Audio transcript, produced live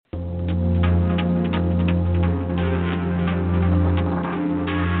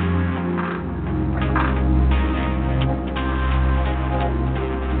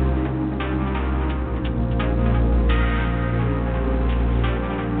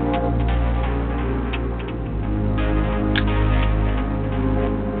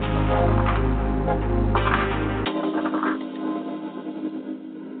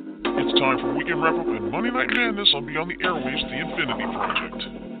weekend wrap-up and Monday Night Madness on Beyond the Airwaves, The Infinity Project.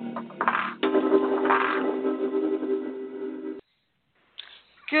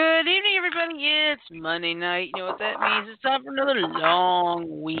 Good evening, everybody. It's Monday night. You know what that means? It's time for another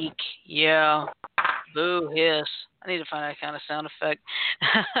long week. Yeah. Boo hiss. I need to find that kind of sound effect.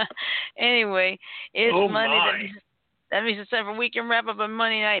 Anyway, it's Monday. That means it's time for weekend wrap-up on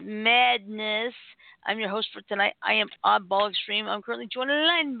Monday Night Madness. I'm your host for tonight. I am Oddball Extreme. I'm currently joined in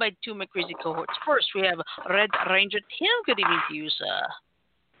line by two of my crazy cohorts. First, we have Red Ranger Tim. Good evening to you, sir.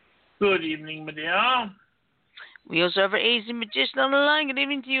 Good evening, Medea. We also have our AZ Magician on the line. Good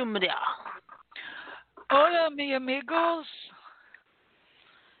evening to you, Medea. Hola, mi amigos.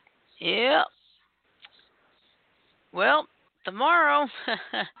 Yeah. Well, tomorrow,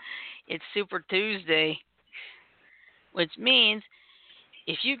 it's Super Tuesday, which means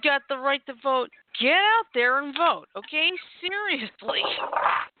if you got the right to vote, get out there and vote, okay? Seriously.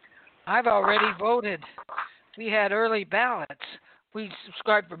 I've already voted. We had early ballots. We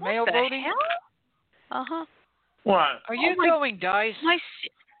subscribed for mail voting. Hell? Uh-huh. What? Are you going, Dice?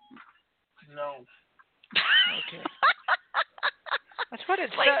 No. Okay. That's what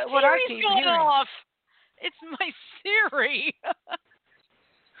it's. My what I Siri's keep going hearing. off. It's my Siri.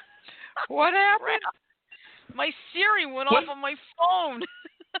 What happened? My Siri went off on my phone.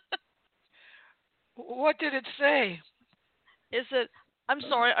 What did it say? It said, I'm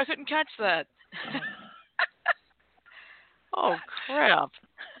sorry, I couldn't catch that. Oh, crap.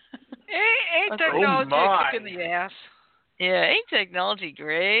 Ain't technology a kick in the ass? Yeah, ain't technology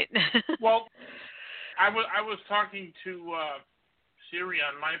great? Well, I was talking to Siri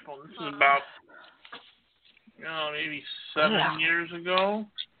on my phone. This is about, maybe 7 years ago.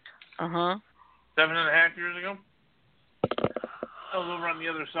 Uh-huh. 7.5 years ago. I was over on the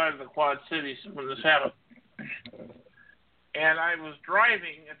other side of the Quad Cities when this happened. And I was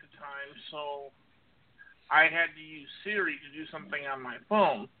driving at the time, so I had to use Siri to do something on my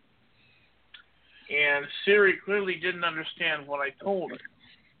phone. And Siri clearly didn't understand what I told her.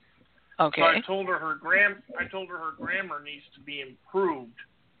 Okay. So I told her her grammar needs to be improved.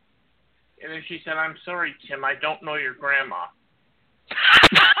 And then she said, "I'm sorry, Tim, I don't know your grandma."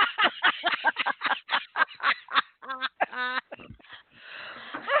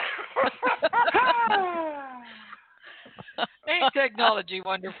 Ain't technology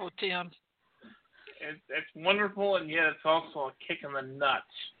wonderful, Tim? It's wonderful, and yet it's also a kick in the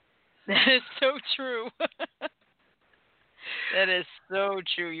nuts. That is so true. That is so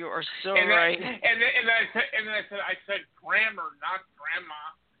true. You are so right. And then I said grammar, not grandma.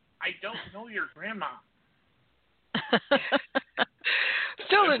 I don't know your grandma.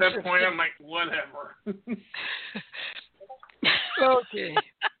 Still at that point, I'm like, whatever. Okay.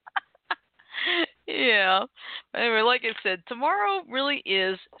 Yeah. Anyway, like I said, tomorrow really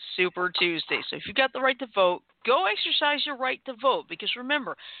is Super Tuesday. So if you got the right to vote, go exercise your right to vote. Because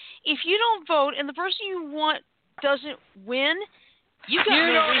remember, if you don't vote and the person you want doesn't win, you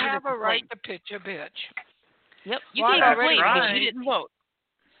don't have a right to pitch a bitch. Yep. You can't complain because you didn't vote.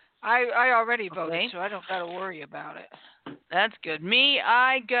 I already voted, so I don't got to worry about it. That's good.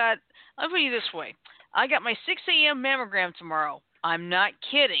 I'll put you this way. I got my 6 a.m. mammogram tomorrow. I'm not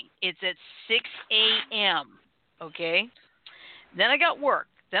kidding. It's at 6 a.m., okay? Then I got work.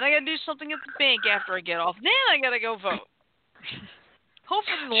 Then I got to do something at the bank after I get off. Then I got to go vote.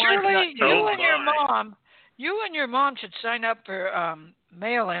 Hopefully the line's Surely not you and your mom should sign up for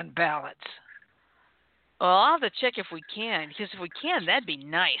mail-in ballots. Well, I'll have to check if we can, because if we can, that'd be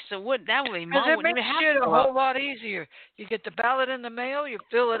nice. So that way Mom wouldn't even have to it a go whole lot easier. You get the ballot in the mail, you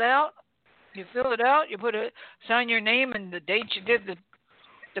fill it out, you sign your name and the date you did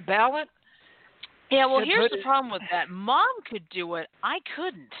the ballot. Yeah, well, here's the problem with that. Mom could do it. I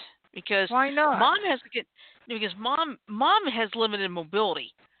couldn't. Because why not? Mom has limited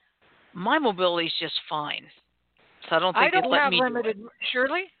mobility. My mobility is just fine. So I don't think they'd let me do it.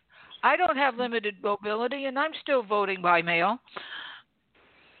 Shirley, I don't have limited mobility, and I'm still voting by mail.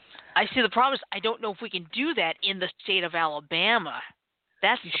 I see the problem is I don't know if we can do that in the state of Alabama.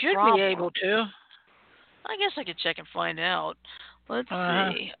 That's you the should problem. be able to. I guess I could check and find out. Let's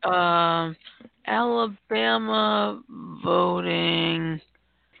see. Alabama voting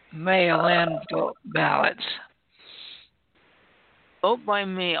mail-in ballots. Vote by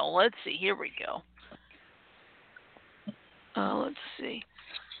mail. Let's see. Here we go. Let's see.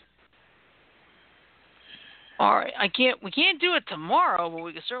 All right. We can't do it tomorrow, but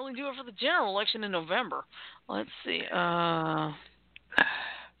we can certainly do it for the general election in November. Let's see.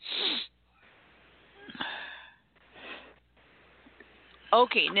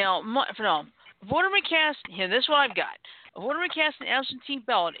 Okay, now, voter may cast, here, this is what I've got. A voter may cast an absentee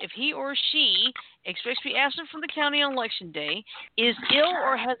ballot if he or she expects to be absent from the county on election day, is ill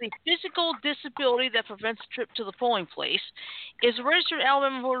or has a physical disability that prevents a trip to the polling place, is a registered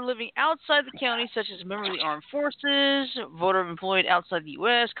Alabama voter living outside the county, such as a member of the armed forces, voter employed outside the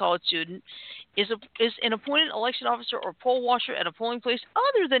U.S., college student, is an appointed election officer or poll watcher at a polling place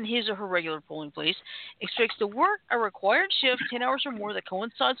other than his or her regular polling place, expects to work a required shift 10 hours or more that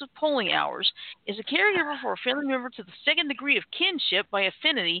coincides with polling hours, is a caregiver for a family member to the second degree of kinship by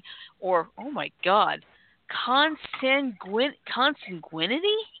affinity, or, oh my God, consanguinity?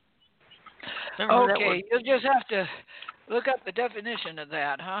 Okay, you'll just have to look up the definition of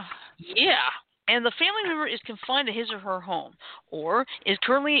that, huh? Yeah. And the family member is confined to his or her home, or is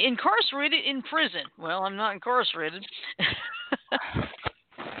currently incarcerated in prison. Well, I'm not incarcerated.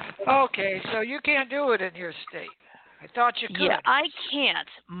 Okay, so you can't do it in your state. I thought you could. Yeah, I can't.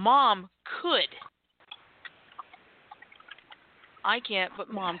 Mom could. I can't,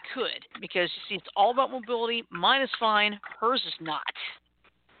 but Mom could. Because, you see, it's all about mobility. Mine is fine. Hers is not.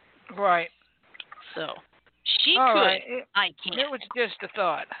 Right. So, she all could. Right. I can't. It was just a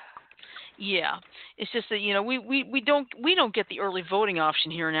thought. Yeah, it's just that we don't get the early voting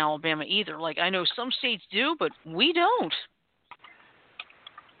option here in Alabama either. Like I know some states do, but we don't.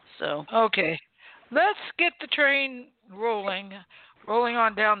 So okay, let's get the train rolling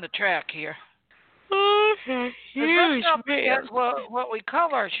on down the track here. Okay, let's not forget what we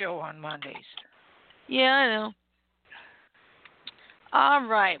call our show on Mondays. Yeah, I know. All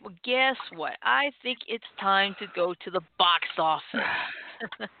right, well, guess what? I think it's time to go to the box office.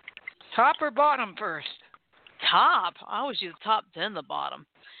 Top or bottom first? Top. I always do the top, then the bottom.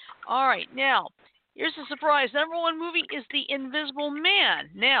 All right, now, here's the surprise. Number one movie is The Invisible Man.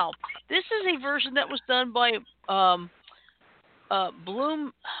 Now, this is a version that was done by was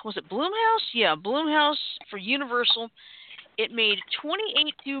it Blumhouse? Yeah, Blumhouse for Universal. It made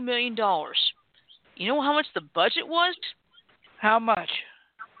 $28.2 million. You know how much the budget was? How much?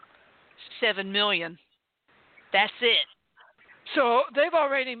 $7 million. That's it. So they've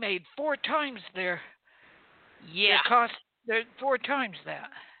already made 4 times their cost. They're 4 times that.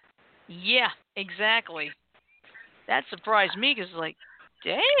 Yeah, exactly. That surprised me because, like,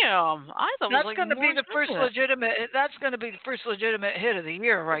 damn, I thought that's it was going to be the first expensive. legitimate. That's going to be the first legitimate hit of the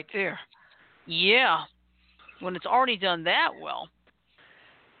year, right there. Yeah, when it's already done that well.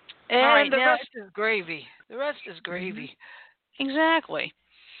 And right, the now, rest is gravy. The rest is gravy. Exactly.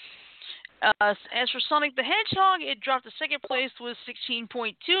 As for Sonic the Hedgehog, it dropped to second place with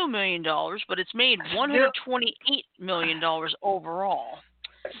 $16.2 million, but it's made $128 million overall.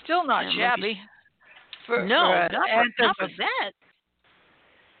 Still not shabby. Not for that.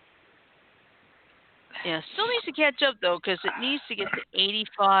 Yeah, still needs to catch up, though, because it needs to get to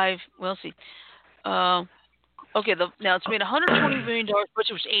 85. Well, let's see. Okay, now it's made $120 million, but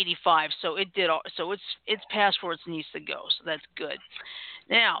it was 85, so it did. So it's past where it needs to go, so that's good.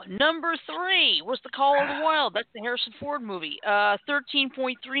 Now, number 3 was The Call of the Wild. That's the Harrison Ford movie.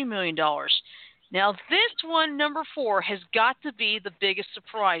 $13.3 million. Now, this one, number 4, has got to be the biggest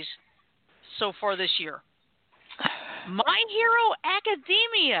surprise so far this year. My Hero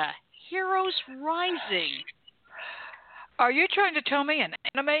Academia, Heroes Rising. Are you trying to tell me an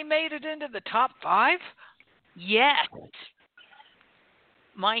anime made it into the top 5? Yes.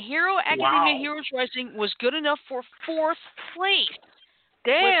 My Hero Academia Heroes Rising was good enough for 4th place.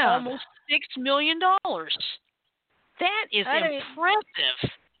 Damn. With almost $6 million. That is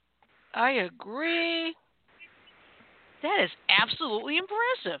impressive. I agree. That is absolutely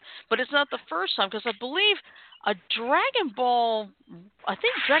impressive. But it's not the first time, because I believe Dragon Ball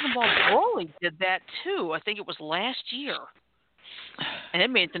Broly did that too. I think it was last year. And it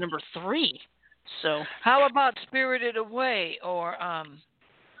made it to number 3. So how about Spirited Away or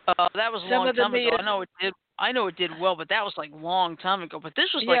that was a long time ago. I know it did well, but that was like a long time ago. But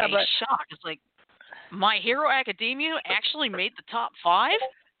this was like a shock. It's like My Hero Academia actually made the top 5.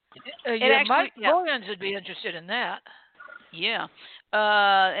 Mike Williams would be interested in that. Yeah.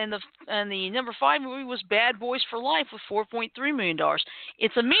 And the number 5 movie was Bad Boys for Life with $4.3 million.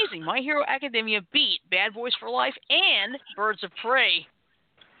 It's amazing. My Hero Academia beat Bad Boys for Life and Birds of Prey.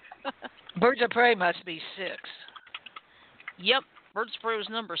 Birds of Prey must be 6. Yep. Birds of Prey was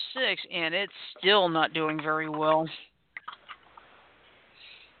number 6, and it's still not doing very well.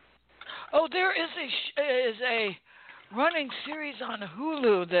 Oh, there is a running series on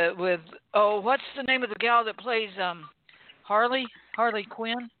Hulu that with what's the name of the gal that plays Harley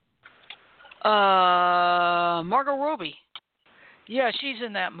Quinn? Margot Robbie. Yeah, she's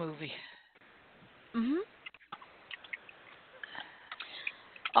in that movie. Mhm.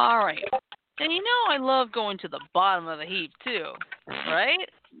 All right. And I love going to the bottom of the heap too, right?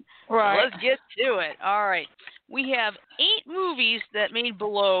 Right. Let's get to it. All right. We have 8 movies that made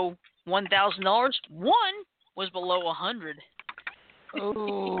below $1,000. One was below 100.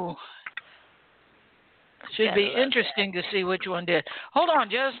 Ooh. Should be interesting to see which one did. Hold on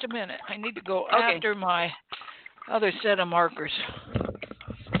just a minute. I need to go after my other set of markers.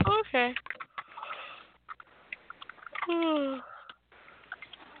 Okay.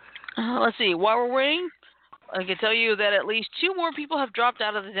 Let's see. While we're waiting, I can tell you that at least 2 more people have dropped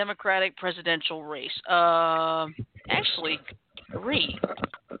out of the Democratic presidential race. Actually, 3.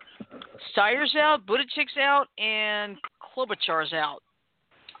 Steyer's out, Buttigieg's out, and Klobuchar's out.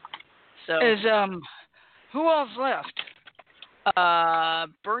 So who else left?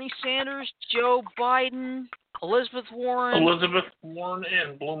 Bernie Sanders, Joe Biden, Elizabeth Warren,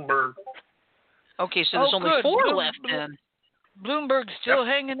 and Bloomberg. Okay, so there's only 4 left then. Bloomberg's still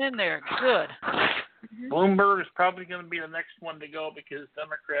hanging in there. Good. Bloomberg is probably going to be the next one to go because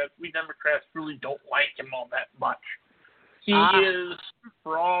we Democrats really don't like him all that much. He is,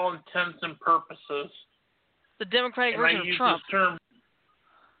 for all intents and purposes, the Democratic version of Trump. This term,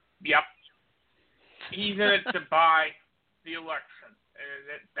 yep. He's in it to buy the election. And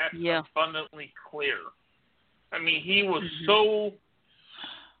that's abundantly clear. I mean, he was so,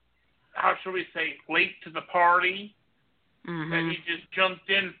 how shall we say, late to the party that he just jumped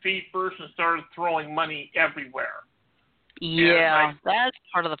in feet first and started throwing money everywhere. Yeah, that's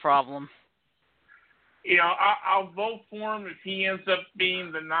part of the problem. I'll vote for him if he ends up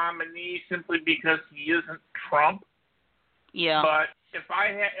being the nominee simply because he isn't Trump. Yeah. But if I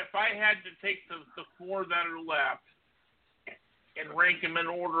had to take the 4 that are left and rank them in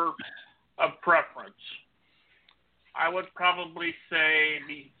order of preference, I would probably say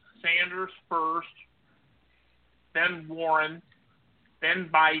be Sanders first, then Warren, then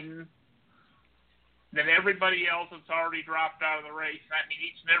Biden, then everybody else that's already dropped out of the race. I mean,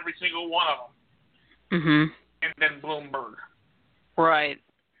 each and every single one of them. And then Bloomberg. Right.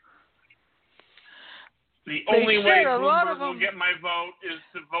 The only way Bloomberg will get my vote is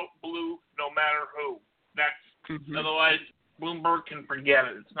to vote blue no matter who. Otherwise, Bloomberg can forget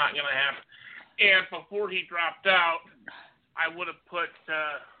it. It's not going to happen. And before he dropped out, I would have put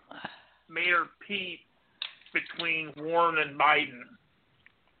Mayor Pete between Warren and Biden.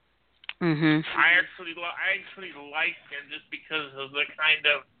 I actually liked him just because of the kind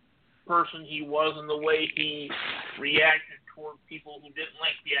of person he was and the way he reacted toward people who didn't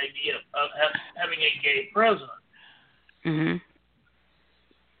like the idea of having a gay president.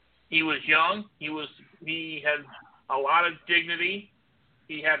 He was young. He had a lot of dignity.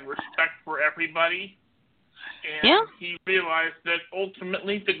 He had respect for everybody. And he realized that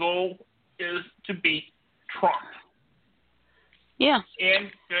ultimately the goal is to beat Trump. Yeah.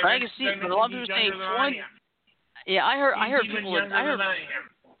 And I can see a lot of people saying Floyd. Yeah, I heard people.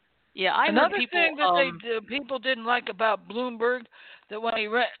 Another thing that people didn't like about Bloomberg, that when he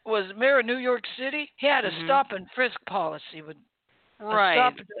was mayor of New York City, he had a stop and frisk policy.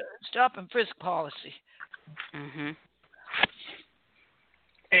 Stop and frisk policy. And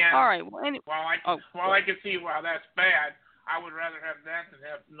all right. Well, while I can see that's bad, I would rather have that than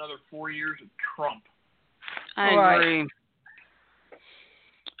have another 4 years of Trump. I agree.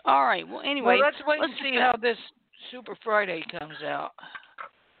 All right. Well, anyway, let's wait and see how this Super Friday comes out.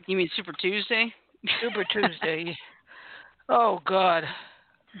 You mean Super Tuesday? Super Tuesday. Oh, God.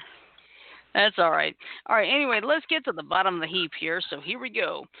 That's all right. All right, anyway, let's get to the bottom of the heap here. So here we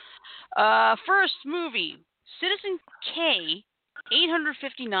go. First movie, Citizen K,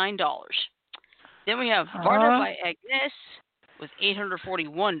 $859. Then we have Varda by Agnes with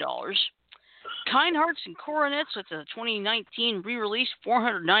 $841. Kind Hearts and Coronets with a 2019 re-release,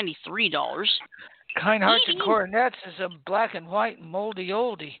 $493. Kind Hearts and Coronets is a black and white moldy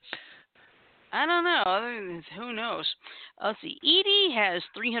oldie. I don't know. Who knows? Let's see. Edie has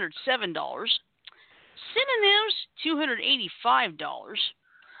 $307. Synonyms, $285.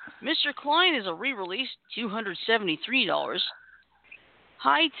 Mr. Klein is a re-release, $273.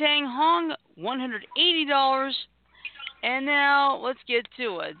 Hai Tang Hong, $180. And now, let's get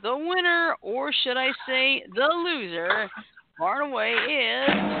to it. The winner, or should I say the loser, far and away is...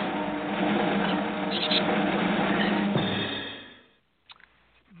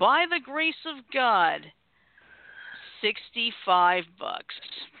 By the Grace of God, $65.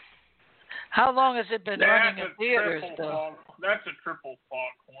 How long has it been running in theaters, though? That's a triple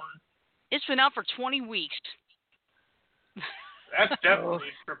foghorn. It's been out for 20 weeks. That's definitely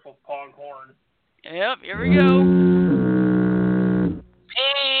a triple foghorn. Yep, here we go.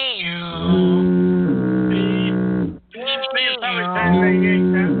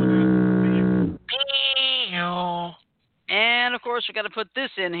 we got to put this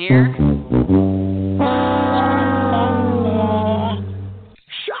in here.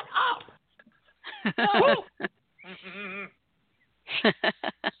 Shut up!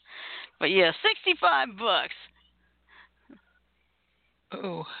 But yeah, $65.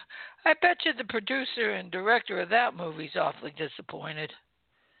 Oh, I bet you the producer and director of that movie's awfully disappointed.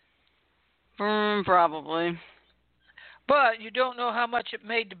 Probably. But you don't know how much it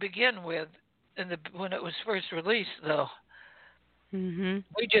made to begin with when it was first released, though. Mhm.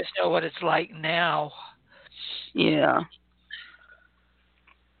 We just know what it's like now. Yeah.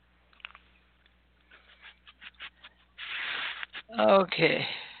 Okay.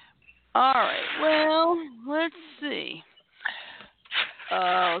 All right. Well, let's see.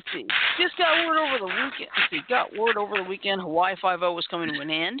 Let's see. Just got word over the weekend. Let's see. Got word over the weekend. Hawaii Five-0 was coming to an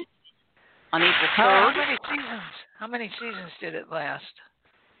end on April 3rd. How many seasons did it last?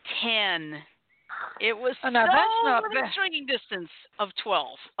 10. It was now so that's not within bad. striking distance of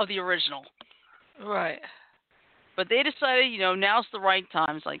 12 of the original. Right. But they decided, now's the right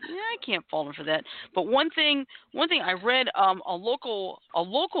time. It's like, I can't fault them for that. But one thing I read a local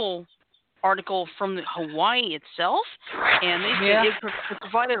article from Hawaii itself, and they said it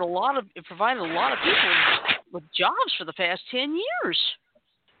provided a lot of people with jobs for the past 10 years.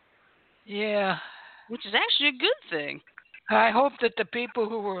 Yeah. Which is actually a good thing. I hope that the people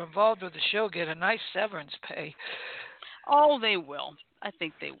who were involved with the show get a nice severance pay. Oh, they will. I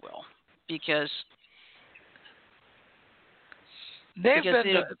think they will, because they've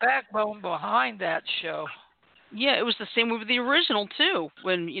been the backbone behind that show. Yeah, it was the same with the original too.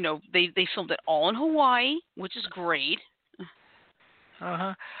 When they filmed it all in Hawaii, which is great.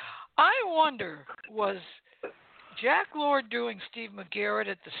 I wonder, was Jack Lord doing Steve McGarrett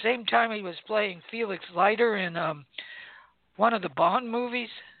at the same time he was playing Felix Leiter in one of the Bond movies?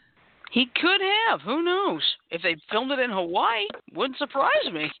 He could have. Who knows? If they filmed it in Hawaii, wouldn't surprise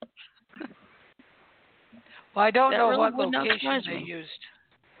me. Well, I don't know what location they used.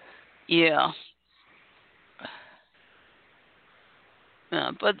 Yeah.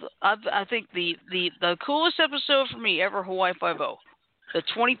 But I think the coolest episode for me ever, Hawaii Five-0, the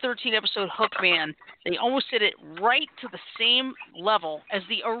 2013 episode Hookman. They almost did it right to the same level as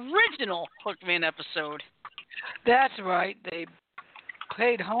the original Hookman episode. That's right. They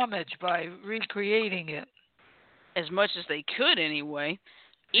paid homage by recreating it. As much as they could, anyway.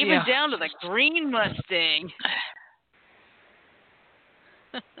 Even down to the green Mustang.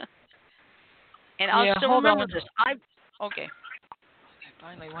 And I still remember this. Okay.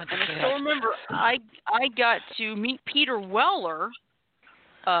 Finally went and I still remember I got to meet Peter Weller,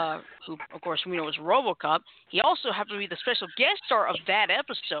 who, of course, we know was RoboCop. He also happened to be the special guest star of that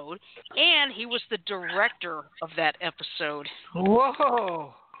episode, and he was the director of that episode.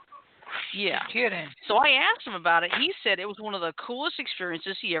 Whoa! Yeah. You're kidding. So I asked him about it. He said it was one of the coolest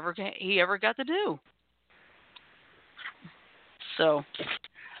experiences he ever got to do. So.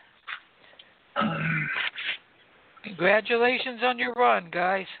 Congratulations on your run,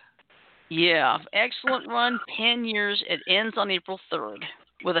 guys. Yeah, excellent run, 10 years. It ends on April 3rd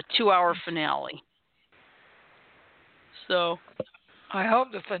with a 2-hour finale. So. I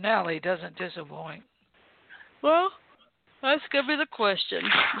hope the finale doesn't disappoint. Well, that's going to be the question.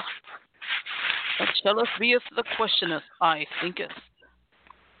 What shalleth beeth the questioneth, I thinketh.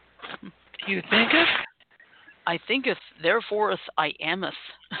 You thinketh? I thinketh, therefore I ameth.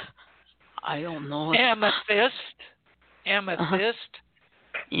 I don't know. Amethyst.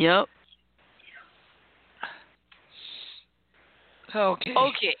 Yep. Okay.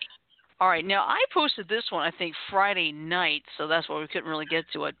 All right. Now I posted this one I think Friday night, so that's why we couldn't really get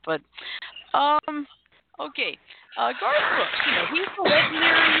to it. But okay. Garth Brooks, he's the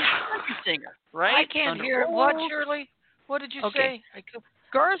legendary country singer, right? I can't hear him. What, Shirley? What did you say?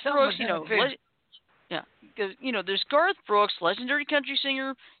 Garth Brooks, yeah, because there's Garth Brooks, legendary country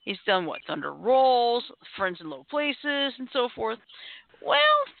singer. He's done Thunder Rolls, Friends in Low Places, and so forth. Well,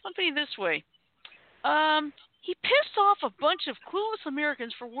 I'll put it this way. He pissed off a bunch of clueless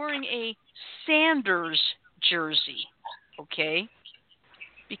Americans for wearing a Sanders jersey. Okay?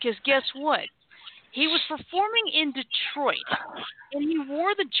 Because guess what? He was performing in Detroit, and he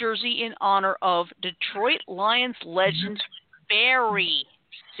wore the jersey in honor of Detroit Lions legend Barry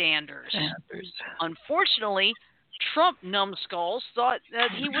Sanders. Unfortunately, Trump numbskulls thought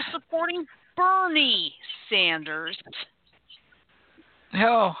that he was supporting Bernie Sanders.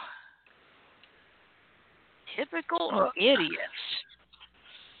 No. Typical idiots.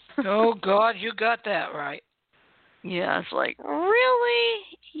 Oh, God, you got that right. Yeah, it's like, really?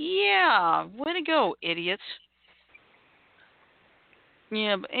 Yeah, way to go, idiots.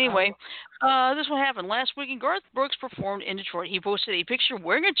 Yeah, but anyway, this what happened last weekend. Garth Brooks performed in Detroit. He posted a picture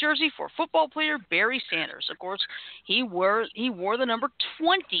wearing a jersey for football player Barry Sanders. Of course, he wore the number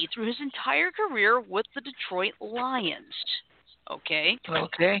 20 through his entire career with the Detroit Lions. Okay.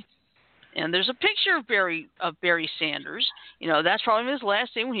 Okay. And there's a picture of Barry Sanders. You know, that's probably his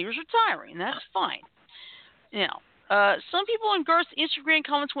last day when he was retiring. That's fine. Now, some people on Garth's Instagram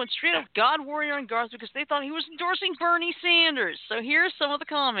comments went straight up God warrior on Garth because they thought he was endorsing Bernie Sanders. So here's some of the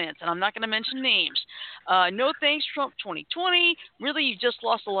comments, and I'm not going to mention names. No thanks, Trump 2020. Really, you just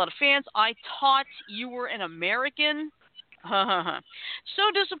lost a lot of fans. I thought you were an American.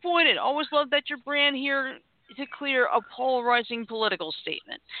 So disappointed. Always loved that your brand here to clear a polarizing political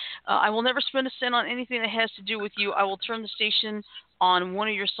statement. I will never spend a cent on anything that has to do with you. I will turn the station on one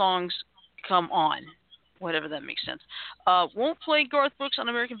of your songs. Come on. Whatever that makes sense. Won't play Garth Brooks on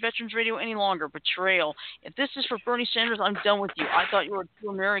American Veterans Radio any longer. Betrayal. If this is for Bernie Sanders, I'm done with you. I thought you were a true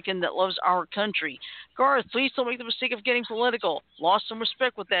American that loves our country. Garth, please don't make the mistake of getting political. Lost some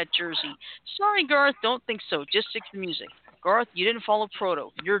respect with that jersey. Sorry, Garth, don't think so. Just stick to music. Garth, you didn't follow Proto.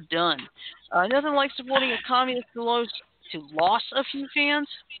 You're done. Nothing like supporting a communist who lost a few fans.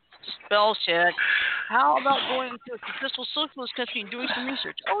 Spell check. How about going to a successful socialist country and doing some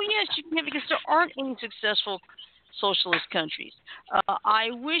research? Oh, yes, you can, because there aren't any successful socialist countries.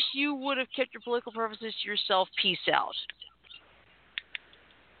 I wish you would have kept your political preferences to yourself. Peace out.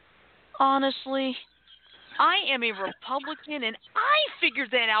 Honestly, I am a Republican, and I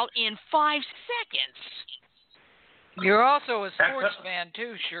figured that out in 5 seconds. You're also a sports fan,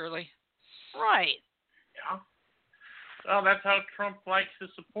 too, Shirley. Right. Yeah. Well, that's how Trump likes his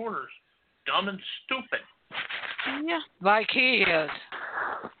supporters. Dumb and stupid. Yeah. Like he is.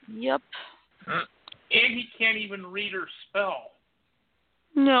 Yep. And he can't even read or spell.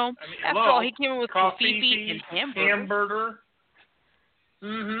 No. I mean, After all, he came in with Kofifi and Hamburger.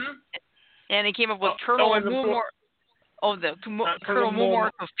 Mm-hmm. And he came up with Colonel Moore. Oh, the Colonel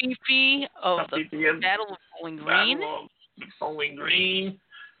Moore Kofifi of the Battle of Bowling Green. Bowling Green.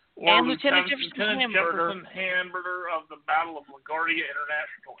 And Lieutenant Jefferson Hamburger of the Battle of LaGuardia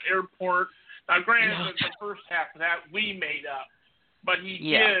International Airport. Now, granted, the first half of that we made up, but he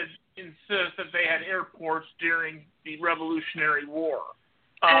did insist that they had airports during the Revolutionary War.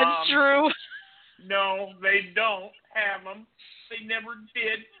 That's true. No, they don't have them. They never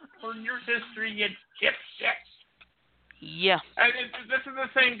did. Learn your history, you dipshit. Yeah. And this is the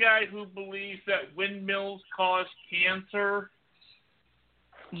same guy who believes that windmills cause cancer.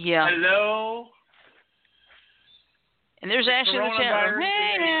 Yeah. Hello? And there's Ashley in the chat room.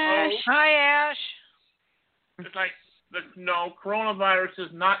 Hey, Ash. Hi, Ash. It's like, no, coronavirus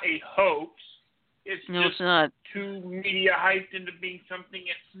is not a hoax. It's not. Too media hyped into being something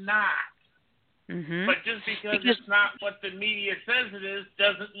it's not. Mm-hmm. But just because it's not what the media says it is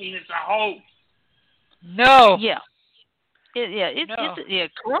doesn't mean it's a hoax. No. Yeah.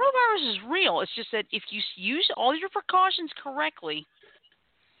 Coronavirus is real. It's just that if you use all your precautions correctly,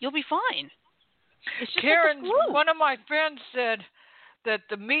 you'll be fine. It's just Karen, like the flu. one of my friends said that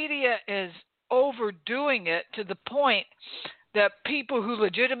the media is overdoing it to the point that people who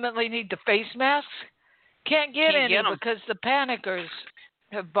legitimately need the face masks can't get any because the panickers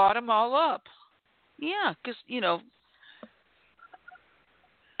have bought them all up. Yeah, because,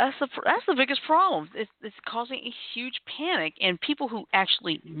 that's the biggest problem. It's causing a huge panic, and people who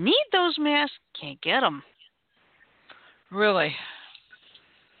actually need those masks can't get them. Really?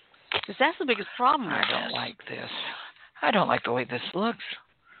 Because that's the biggest problem. I don't like this. I don't like the way this looks.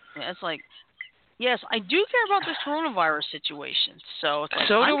 Yeah, it's like, yes, I do care about this coronavirus situation. So it's like,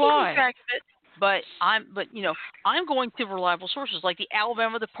 so I'm do I. Track of it, but I'm going to reliable sources like the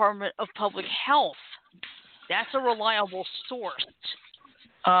Alabama Department of Public Health. That's a reliable source.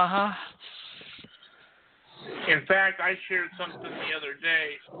 Uh-huh. In fact, I shared something the other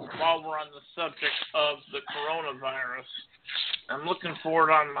day while we're on the subject of the coronavirus. I'm looking for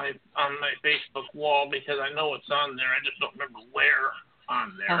it on my Facebook wall because I know it's on there. I just don't remember where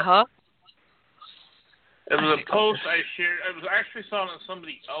on there. Uh-huh. It was a post I shared. I was actually saw it on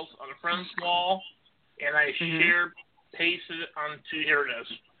somebody else on a friend's wall, and I pasted it onto, here it is.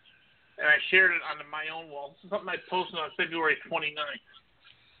 And I shared it onto my own wall. This is something I posted on February 29th.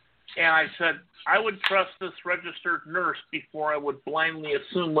 And I said, I would trust this registered nurse before I would blindly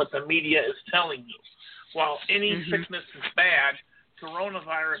assume what the media is telling me. While any sickness is bad,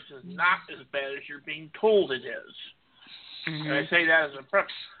 coronavirus is not as bad as you're being told it is. And I say that as a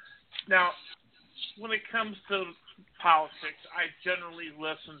preface. Now, when it comes to politics, I generally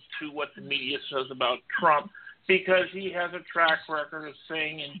listen to what the media says about Trump because he has a track record of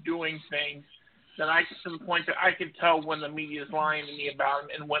saying and doing things then to the point that I can tell when the media is lying to me about them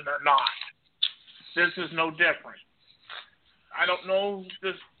and when they're not. This is no different. I don't know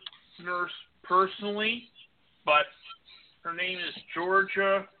this nurse personally, but her name is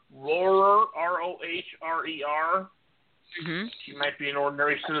Georgia Rohrer, Rohrer. Mm-hmm. She might be an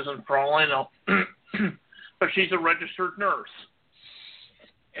ordinary citizen for all I know, but she's a registered nurse.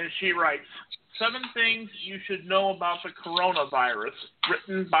 And she writes, 7 things you should know about the coronavirus,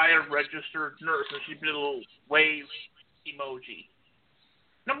 written by a registered nurse. And she did a little wave emoji.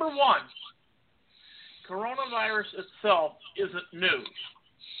 Number 1, coronavirus itself isn't new.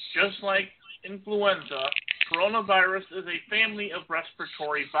 Just like influenza, coronavirus is a family of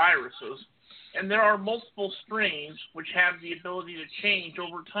respiratory viruses, and there are multiple strains which have the ability to change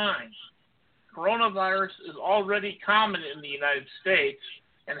over time. Coronavirus is already common in the United States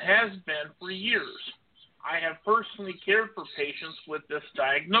and has been for years. I have personally cared for patients with this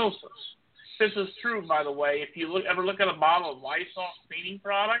diagnosis. This is true, by the way. If you ever look at a bottle of Lysol cleaning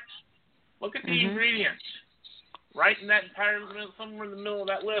products, look at the ingredients. Right in that entire, somewhere in the middle of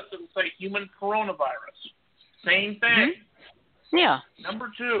that list, it will say human coronavirus. Same thing. Mm-hmm. Yeah.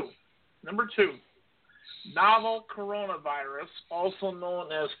 Number two, novel coronavirus, also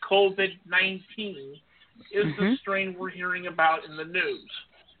known as COVID-19, is the strain we're hearing about in the news.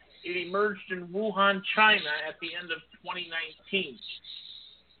 It emerged in Wuhan, China at the end of 2019.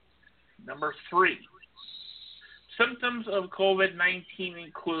 Number 3, symptoms of COVID-19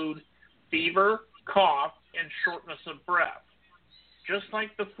 include fever, cough, and shortness of breath. Just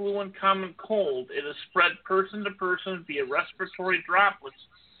like the flu and common cold, it is spread person to person via respiratory droplets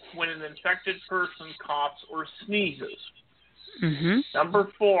when an infected person coughs or sneezes. Mm-hmm. Number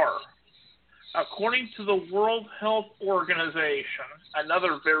 4, according to the World Health Organization,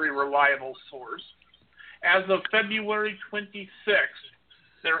 another very reliable source, as of February 26th,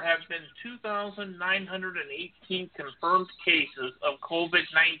 there have been 2,918 confirmed cases of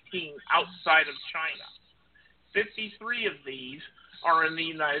COVID-19 outside of China. 53 of these are in the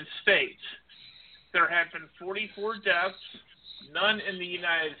United States. There have been 44 deaths, none in the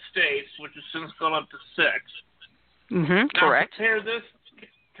United States, which has since gone up to 6. Mm-hmm. Now, Correct. compare this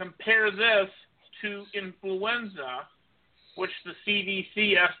to influenza, which the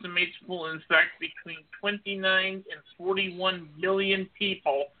CDC estimates will infect between 29 and 41 million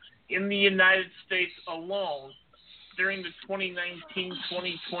people in the United States alone during the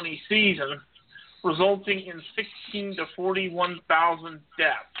 2019-2020 season, resulting in 16 to 41,000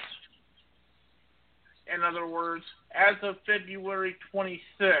 deaths. In other words, as of February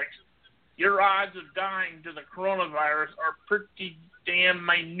 26th, your odds of dying to the coronavirus are pretty damn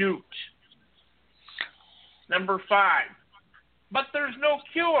minute. Number 5, but there's no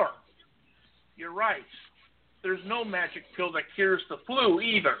cure. You're right. There's no magic pill that cures the flu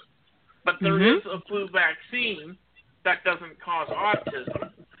either. But there is a flu vaccine that doesn't cause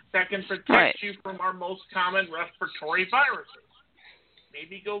autism that can protect you from our most common respiratory viruses.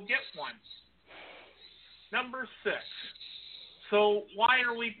 Maybe go get one. Number 6. So why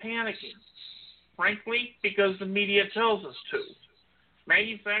are we panicking? Frankly, because the media tells us to.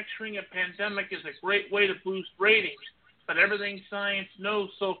 Manufacturing a pandemic is a great way to boost ratings, but everything science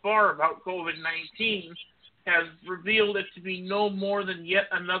knows so far about COVID-19 has revealed it to be no more than yet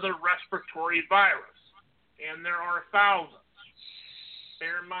another respiratory virus. And there are thousands.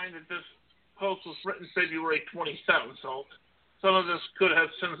 Bear in mind that this post was written February 27th, so some of this could have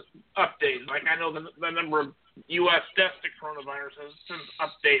since updated. Like I know the number of U.S. deaths to coronavirus has since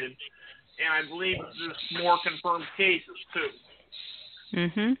updated, and I believe there's more confirmed cases too.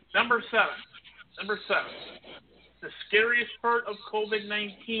 Mm-hmm. Number 7. The scariest part of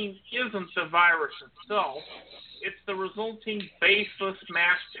COVID-19 isn't the virus itself. It's the resulting baseless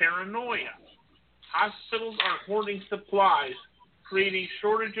mass paranoia. Hospitals are hoarding supplies, creating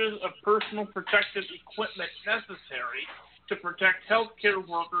shortages of personal protective equipment necessary to protect healthcare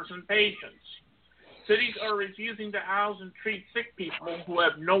workers and patients. Cities are refusing to house and treat sick people who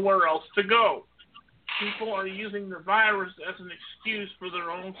have nowhere else to go. People are using the virus as an excuse for their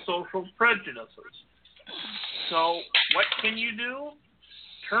own social prejudices. So, what can you do?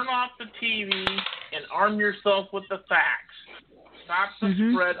 Turn off the TV and arm yourself with the facts. Stop the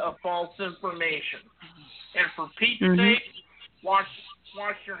spread of false information. And for Pete's sake, wash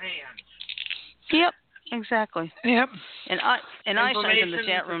your hands. Yep, exactly. Yep. And I sent in the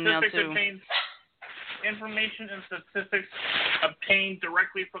chat room now too. Information and statistics obtained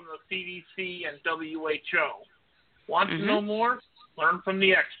directly from the CDC and WHO. Want to know more? Learn from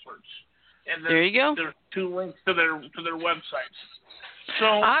the experts. And there you go. There's 2 links to their websites. So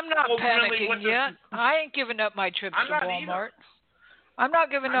I'm not panicking really yet. I ain't giving up my trips to Walmart. I'm not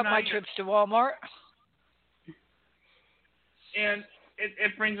giving up not my even- trips to Walmart. And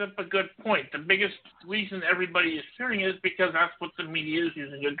it brings up a good point. The biggest reason everybody is fearing is because that's what the media is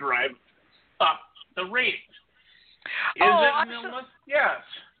using to drive up the ratings. Is it an illness? Yes.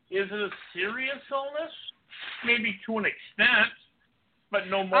 Is it a serious illness? Maybe to an extent, but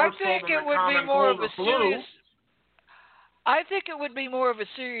no more so than the common cold or flu. I think it would be more of a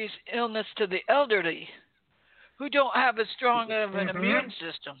serious illness to the elderly who don't have as strong of an immune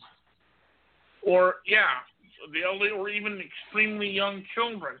system. Or, the elderly or even extremely young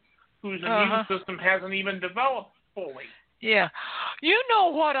children whose immune system hasn't even developed fully. Yeah. You know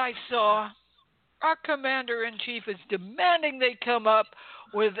what I saw? Our commander-in-chief is demanding they come up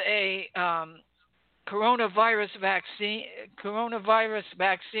with a coronavirus vaccine,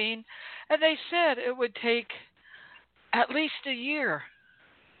 and they said it would take at least a year.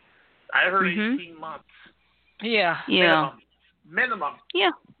 I heard 18 months. Yeah. Minimum.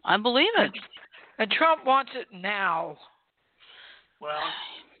 Yeah, I believe it. And Trump wants it now. Well,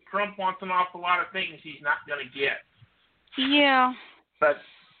 Trump wants an awful lot of things he's not going to get. Yeah. But,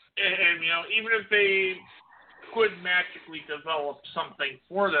 and even if they could magically develop something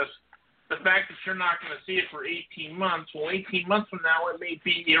for this, the fact that you're not going to see it for 18 months, well, 18 months from now, it may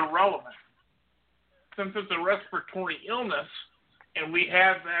be irrelevant. Since it's a respiratory illness, and we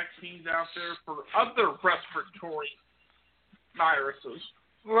have vaccines out there for other respiratory viruses,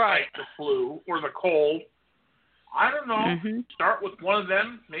 right, like the flu or the cold, I don't know. Start with one of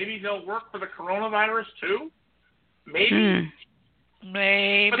them. Maybe they'll work for the coronavirus too. Maybe.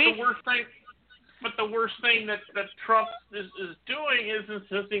 Maybe. But the worst thing that Trump is doing is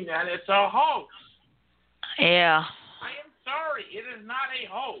insisting that it's a hoax. Yeah. I am sorry, it is not a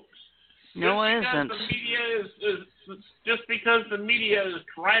hoax. No, it isn't. Just because the media is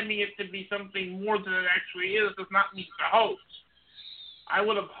driving it to be something more than it actually is does not mean it's a hoax. I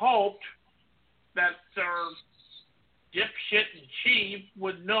would have hoped that our dipshit and chief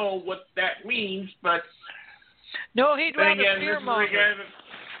would know what that means, but no, he'd rather fearmonger.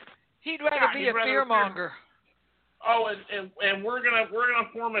 He'd rather be a fearmonger. Oh, and we're gonna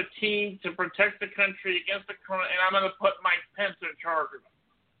form a team to protect the country against the corona, and I'm gonna put Mike Pence in charge of it.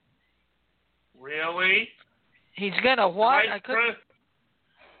 Really? He's gonna what?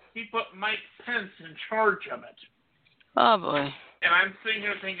 He put Mike Pence in charge of it. Oh boy. And I'm sitting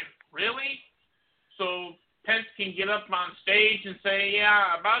here thinking, really? So Pence can get up on stage and say,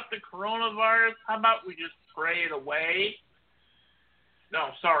 yeah, about the coronavirus, how about we just pray it away? No,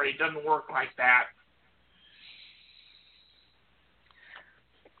 sorry, it doesn't work like that.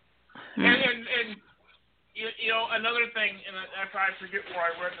 And another thing, and I forget where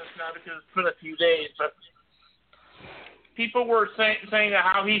I read this now because it's been a few days, but people were saying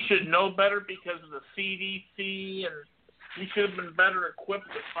how he should know better because of the CDC, and he should have been better equipped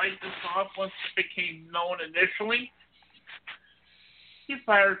to fight this off once it became known initially. He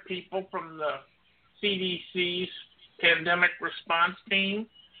fired people from the CDC's pandemic response team.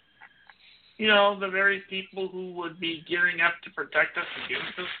 The very people who would be gearing up to protect us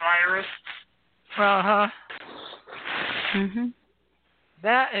against this virus.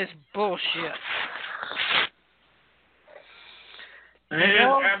 That is bullshit. It is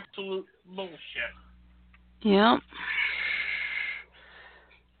absolute bullshit. Yeah.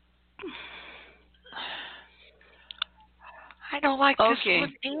 I don't like this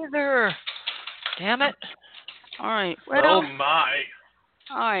one either. Damn it. All right. Well, oh, my.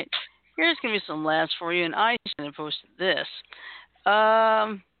 All right. Here's going to be some laughs for you, and I should post this.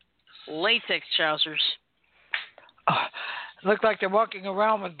 Latex trousers. Oh, look like they're walking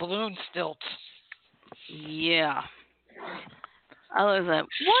around with balloon stilts. Yeah. I was like,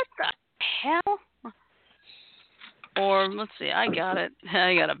 what the hell? Or, let's see, I got it.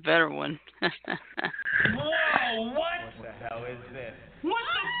 I got a better one. Whoa, what? What the hell is this? What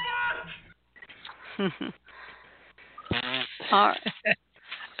the fuck? All right.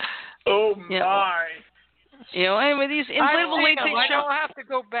 Oh, my. Anyway, these inflatable latex trousers. I don't have to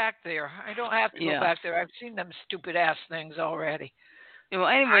go back there. I've seen them stupid-ass things already.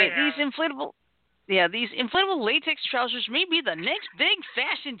 Anyway, these inflatable latex trousers may be the next big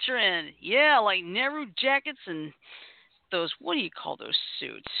fashion trend. Yeah, like Nehru jackets and those, what do you call those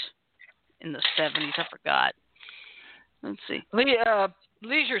suits in the 70s? I forgot. Let's see.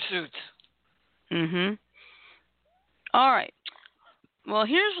 Leisure suits. All right. Well,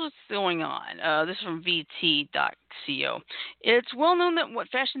 here's what's going on. This is from VT.co. It's well known that what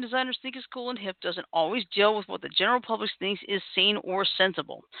fashion designers think is cool and hip doesn't always gel with what the general public thinks is sane or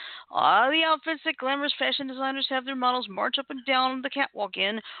sensible. The outfits that glamorous fashion designers have their models march up and down the catwalk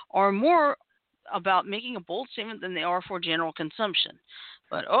in are more about making a bold statement than they are for general consumption.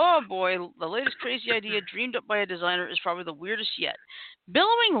 But oh boy, the latest crazy idea dreamed up by a designer is probably the weirdest yet.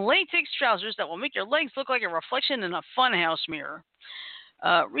 Billowing latex trousers that will make your legs look like a reflection in a funhouse mirror.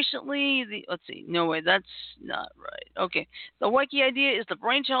 Recently, let's see, no way, that's not right. Okay, the wacky idea is the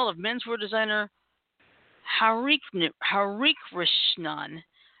brainchild of menswear designer Harikrishnan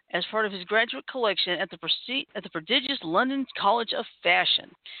as part of his graduate collection at the prestigious London College of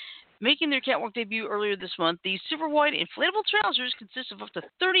Fashion. Making their catwalk debut earlier this month, these super wide inflatable trousers consist of up to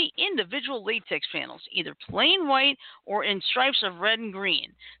 30 individual latex panels, either plain white or in stripes of red and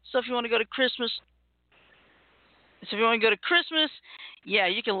green. So if you want to go to Christmas, yeah,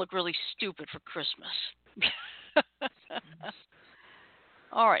 you can look really stupid for Christmas.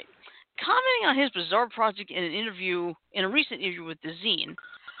 All right. Commenting on his bizarre project in a recent interview with the Zine,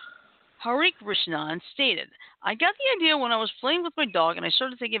 Harikrishnan stated, "I got the idea when I was playing with my dog and I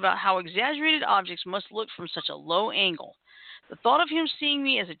started thinking about how exaggerated objects must look from such a low angle. The thought of him seeing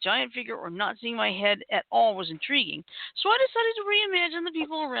me as a giant figure or not seeing my head at all was intriguing, so I decided to reimagine the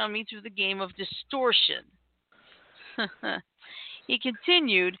people around me through the game of distortion." He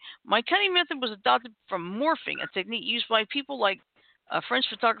continued, "My cutting method was adopted from morphing, a technique used by people like French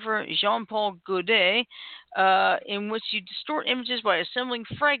photographer Jean-Paul Gaudet, in which you distort images by assembling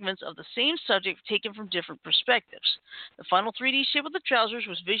fragments of the same subject taken from different perspectives. The final 3D shape of the trousers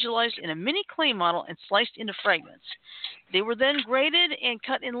was visualized in a mini clay model and sliced into fragments. They were then graded and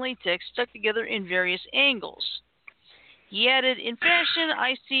cut in latex, stuck together in various angles." He added, "In fashion,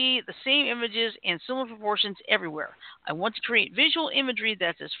 I see the same images and similar proportions everywhere. I want to create visual imagery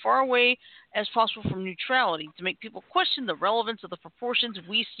that's as far away as possible from neutrality to make people question the relevance of the proportions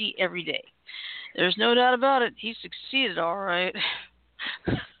we see every day." There's no doubt about it. He succeeded all right.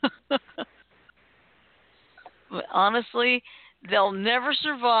 But honestly, they'll never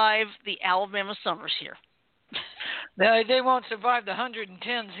survive the Alabama summers here. They won't survive the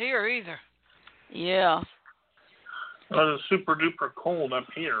 110s here either. Yeah. Well, it's super duper cold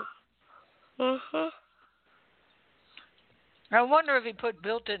up here. Uh-huh. I wonder if he put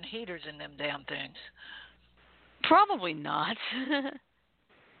built-in heaters in them damn things. Probably not.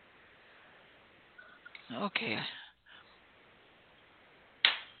 Okay.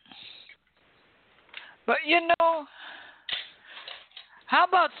 But you know, how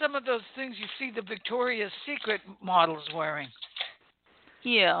about some of those things you see the Victoria's Secret models wearing?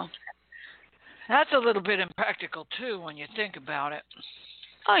 Yeah. That's a little bit impractical too when you think about it.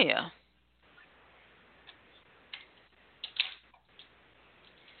 Oh yeah.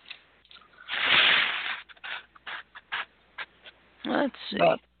 Let's see.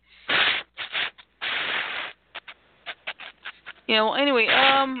 Anyway,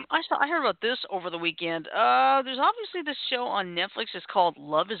 I heard about this over the weekend. There's obviously this show on Netflix. It's called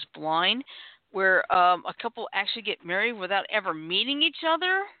Love Is Blind, where a couple actually get married without ever meeting each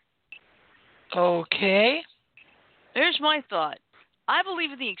other. Okay. Here's my thought. I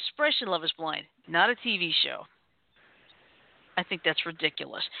believe in the expression Love Is Blind, not a TV show. I think that's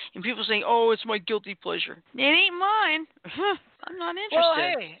ridiculous. And people saying, "Oh, it's my guilty pleasure." It ain't mine. I'm not interested. Well,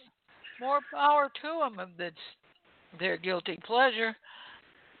 hey, more power to them if it's their guilty pleasure.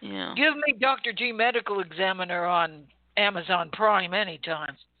 Yeah. Give me Dr. G Medical Examiner on Amazon Prime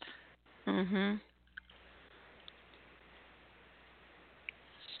anytime. Mm-hmm.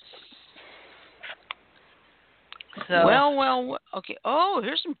 So, Well, okay. Oh,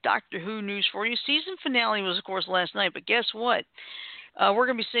 here's some Doctor Who news for you. Season finale was, of course, last night, but guess what? We're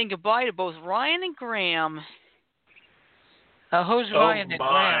going to be saying goodbye to both Ryan and Graham. who's Ryan and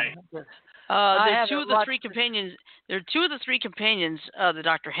Graham? They're two of the three companions. They're two of the three companions the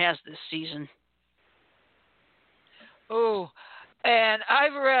Doctor has this season. Oh, and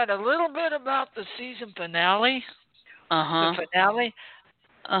I've read a little bit about the season finale. Uh-huh. The finale.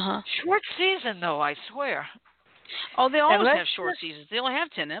 Uh-huh. Short season, though, I swear. Oh, they always have short seasons. They only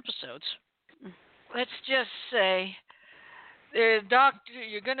have 10 episodes. Let's just say, Doctor,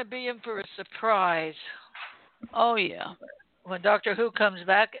 you're going to be in for a surprise. Oh, yeah. When Doctor Who comes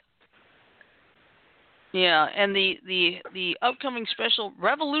back. Yeah, and the upcoming special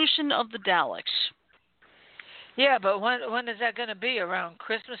Revolution of the Daleks. Yeah, but when is that going to be? Around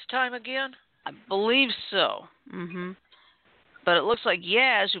Christmas time again? I believe so. Mm-hmm. But it looks like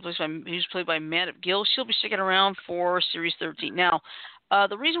Yaz, who's played by Matt Gill, she'll be sticking around for Series 13. Now,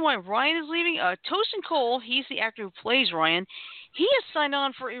 the reason why Ryan is leaving, Tosin Cole, he's the actor who plays Ryan, he has signed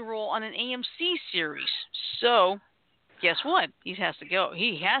on for a role on an AMC series. So, guess what? He has to go.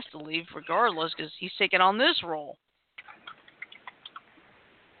 He has to leave regardless because he's taking on this role.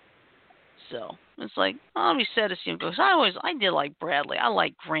 So it's like I'll be sad to see him go. 'Cause I did like Bradley. I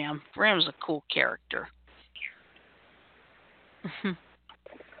like Graham. Graham's a cool character.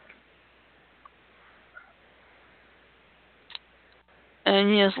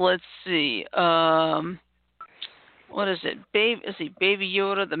 And yes, let's see. What is it? Let's see, Baby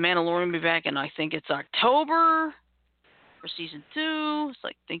Yoda, The Mandalorian will be back in, I think it's October for season 2. It's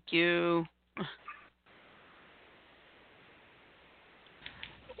like, thank you.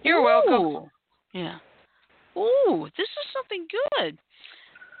 You're welcome. Yeah. Ooh, this is something good.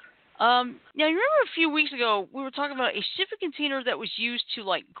 Now, you remember a few weeks ago we were talking about a shipping container that was used to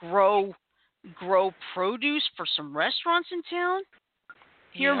like grow produce for some restaurants in town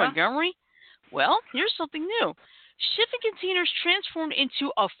here in Montgomery? Well, here's something new. Shipping containers transformed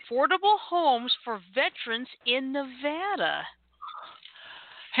into affordable homes for veterans in Nevada.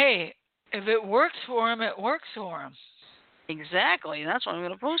 Hey, if it works for them, it works for them. Exactly. That's why I'm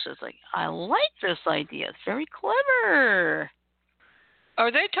going to post it. It's like, I like this idea. It's very clever.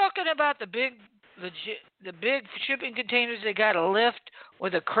 Are they talking about the big shipping containers they got to lift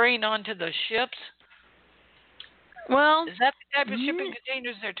with a crane onto the ships? Well, is that the type of shipping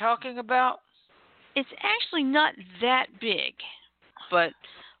containers they're talking about? It's actually not that big, but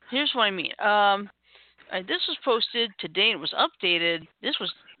here's what I mean. This was posted today and it was updated. This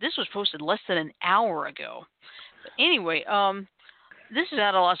was posted less than an hour ago. But anyway, this is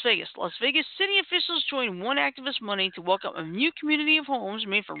out of Las Vegas. Las Vegas city officials joined one activist money to welcome a new community of homes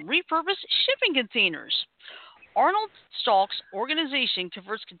made from repurposed shipping containers. Arnold Stalk's organization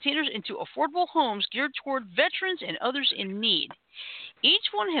converts containers into affordable homes geared toward veterans and others in need.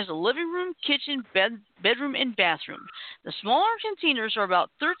 Each one has a living room, kitchen, bedroom, and bathroom. The smaller containers are about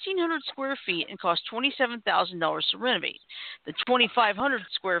 1,300 square feet and cost $27,000 to renovate. The 2,500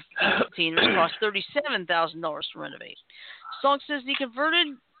 square feet containers cost $37,000 to renovate. Stalk says the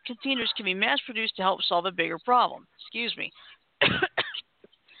converted containers can be mass-produced to help solve a bigger problem. Excuse me.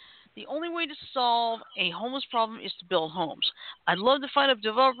 The only way to solve a homeless problem is to build homes. I'd love to find a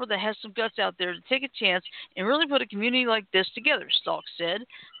developer that has some guts out there to take a chance and really put a community like this together, Stalk said.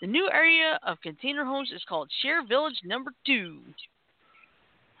 The new area of container homes is called Share Village Number 2.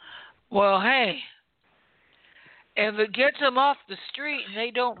 Well, hey, if it gets them off the street and they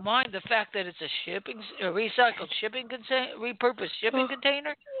don't mind the fact that it's a recycled shipping container, repurposed shipping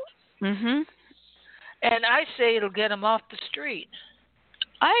container, and I say it'll get them off the street.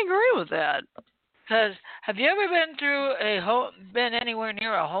 I agree with that. Because have you ever been anywhere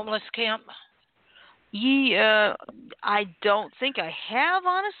near a homeless camp? Yeah, I don't think I have,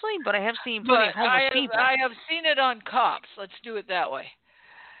 honestly, but I have seen plenty of homeless people. I have seen it on Cops. Let's do it that way.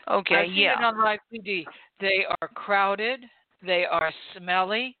 Okay, I've seen it on Live PD. They are crowded. They are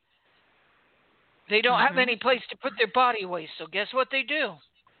smelly. They don't have any place to put their body waste. So guess what they do?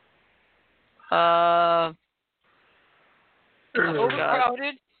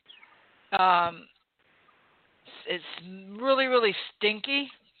 Overcrowded. It's really, really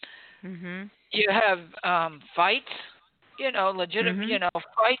stinky. You have fights. Legitimate.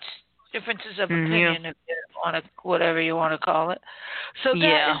 Fights. Differences of opinion, if you want to, whatever you want to call it. So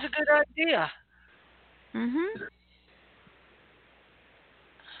that is a good idea.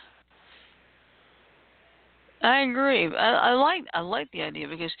 I agree. I like the idea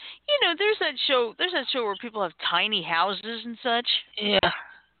because there's that show where people have tiny houses and such. Yeah.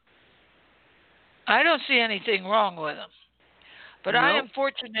 I don't see anything wrong with them, but nope. I am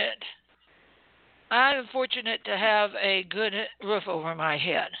fortunate to have a good roof over my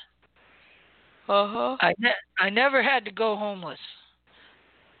head. I never had to go homeless,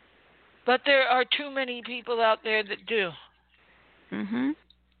 but there are too many people out there that do.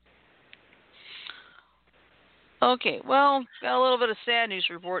 Okay, well, got a little bit of sad news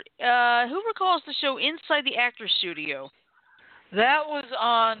report. Who recalls the show Inside the Actors Studio? That was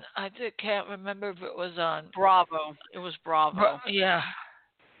on, I can't remember if it was on... Bravo. It was Bravo. Yeah.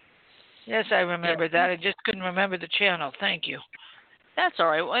 Yes, I remember that. I just couldn't remember the channel. Thank you. That's all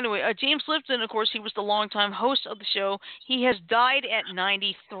right. Well, anyway, James Lipton, of course, he was the longtime host of the show. He has died at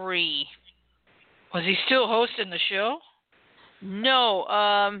 93. Was he still hosting the show?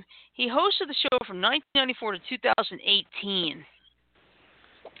 No. He hosted the show from 1994 to 2018.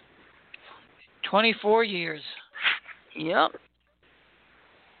 24 years. Yep.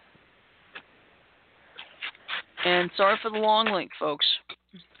 And sorry for the long link, folks.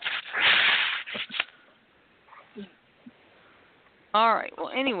 All right.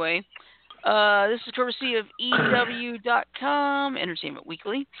 Well, anyway, this is courtesy of EW.com, Entertainment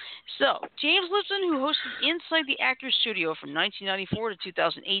Weekly. So, James Lipton, who hosted Inside the Actors Studio from 1994 to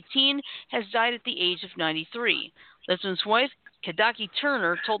 2018, has died at the age of 93. Lipton's wife, Kadaki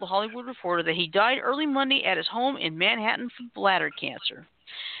Turner told The Hollywood Reporter that he died early Monday at his home in Manhattan from bladder cancer.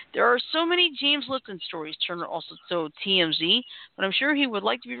 There are so many James Lipton stories, Turner also told TMZ, but I'm sure he would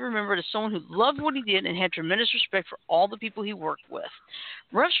like to be remembered as someone who loved what he did and had tremendous respect for all the people he worked with.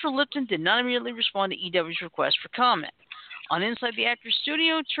 Reps for Lipton did not immediately respond to EW's request for comment. On Inside the Actors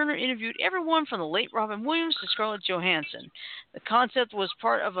Studio, Turner interviewed everyone from the late Robin Williams to Scarlett Johansson. The concept was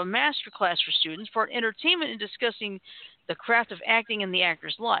part of a master class for students, part entertainment in discussing the craft of acting in the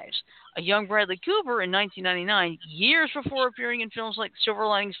actors' lives. A young Bradley Cooper in 1999, years before appearing in films like Silver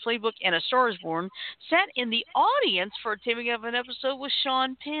Linings Playbook and A Star is Born, sat in the audience for a taping of an episode with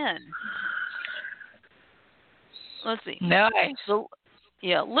Sean Penn. Let's see. Nice. So,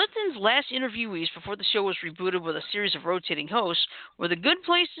 Lipton's last interviewees before the show was rebooted with a series of rotating hosts were The Good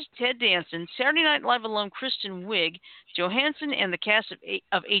Place's Ted Danson, Saturday Night Live alum Kristen Wiig, Johansson, and the cast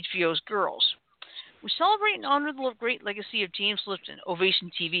of HBO's Girls. We celebrate and honor the great legacy of James Lipton.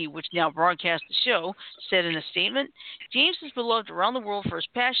 Ovation TV, which now broadcasts the show, said in a statement, James is beloved around the world for his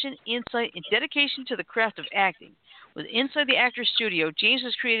passion, insight, and dedication to the craft of acting. With Inside the Actors Studio, James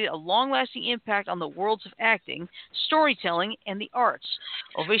has created a long-lasting impact on the worlds of acting, storytelling, and the arts.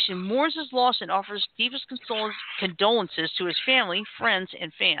 Ovation mourns his loss and offers deepest condolences to his family, friends,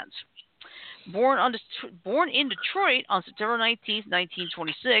 and fans. Born in Detroit on September 19,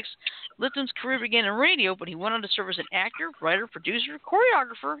 1926, Lipton's career began in radio, but he went on to serve as an actor, writer, producer,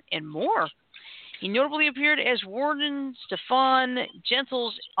 choreographer, and more. He notably appeared as Warden Stefan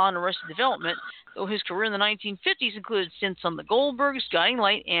Gentles on Arrested Development, though his career in the 1950s included stints on The Goldbergs, Guiding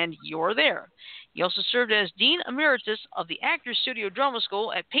Light, and You're There. He also served as Dean Emeritus of the Actors Studio Drama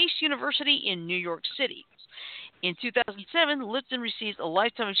School at Pace University in New York City. In 2007, Lipton received a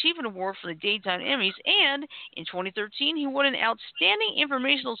Lifetime Achievement Award from the Daytime Emmys, and in 2013, he won an Outstanding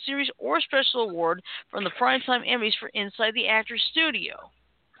Informational Series or Special Award from the Primetime Emmys for Inside the Actors Studio.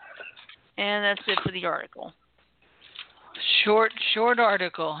 And that's it for the article. Short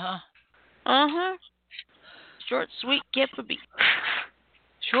article, huh? Uh-huh. Short, sweet, get a beat.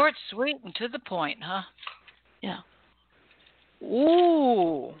 Short, sweet, and to the point, huh? Yeah.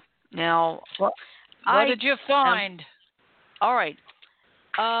 Ooh. Now, what did you find? All right.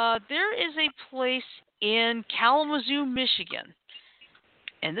 There is a place in Kalamazoo, Michigan,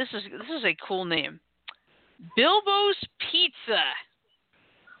 and this is a cool name. Bilbo's Pizza.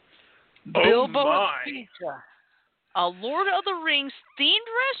 Bilbo's Pizza. A Lord of the Rings themed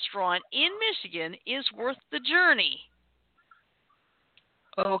restaurant in Michigan is worth the journey.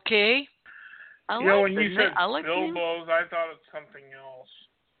 Okay. When you said Bilbo's, I thought it's something else.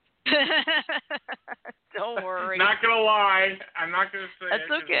 Don't worry. Not gonna lie, I'm not gonna say That's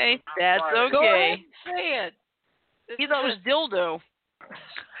it. okay. That's Friday. okay. Go ahead and say it. He thought it was dildo.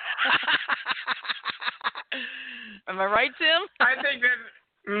 Am I right, Tim? I think that.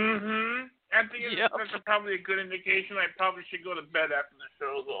 I think that's probably a good indication. I probably should go to bed after the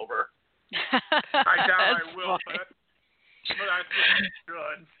show's over. I doubt I will, but I think I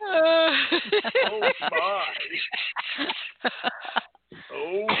should. Oh my.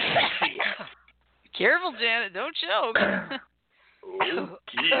 Oh dear. Careful, Janet. Don't choke. Oh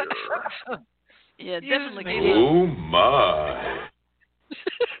dear. Yeah, definitely. Oh my.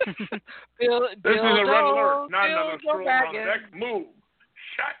 This is a red alert, not another stroll on deck. Move.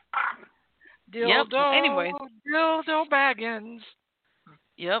 Shut up. Dildo, anyway. Dildo Baggins.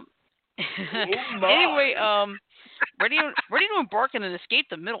 Yep. Oh my. Anyway, ready to embark on an escape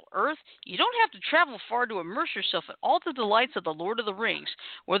to Middle Earth? You don't have to travel far to immerse yourself in all the delights of the Lord of the Rings,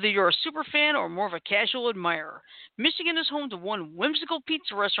 whether you're a super fan or more of a casual admirer. Michigan is home to one whimsical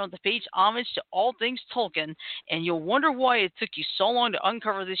pizza restaurant that pays homage to all things Tolkien, and you'll wonder why it took you so long to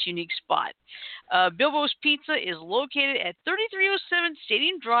uncover this unique spot. Bilbo's Pizza is located at 3307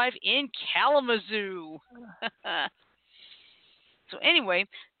 Stadium Drive in Kalamazoo. So anyway,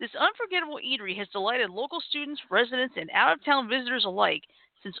 this unforgettable eatery has delighted local students, residents, and out-of-town visitors alike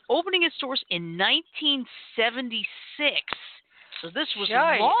since opening its doors in 1976. So this was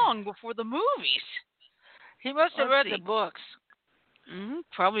long before the movies. He must have read the books.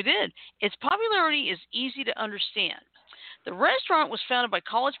 Probably did. Its popularity is easy to understand. The restaurant was founded by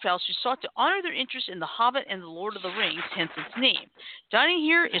college pals who sought to honor their interest in The Hobbit and The Lord of the Rings, hence its name. Dining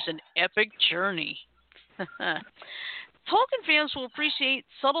here is an epic journey. Tolkien fans will appreciate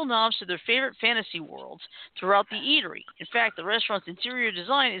subtle nods to their favorite fantasy worlds throughout the eatery. In fact, the restaurant's interior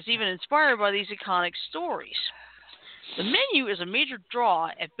design is even inspired by these iconic stories. The menu is a major draw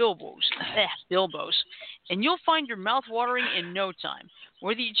at Bilbo's, and you'll find your mouth watering in no time.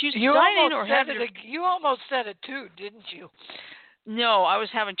 Whether you choose to dine in or have it. You almost said it too, didn't you? No, I was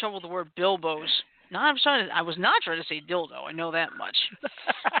having trouble with the word Bilbo's. No, I was not trying to say dildo. I know that much.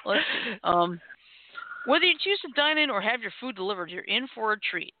 Let's see. Whether you choose to dine in or have your food delivered, you're in for a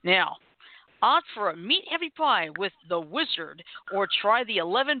treat. Now, opt for a meat-heavy pie with the Wizard, or try the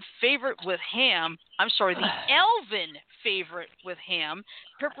 11 favorite with ham. I'm sorry, the Elven favorite with ham,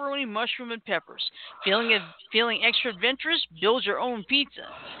 pepperoni, mushroom, and peppers. Feeling extra adventurous? Build your own pizza.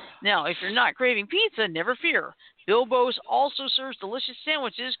 Now, if you're not craving pizza, never fear. Bilbo's also serves delicious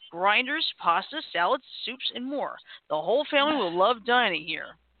sandwiches, grinders, pasta, salads, soups, and more. The whole family will love dining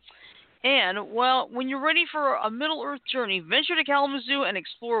here. And, well, when you're ready for a Middle-earth journey, venture to Kalamazoo and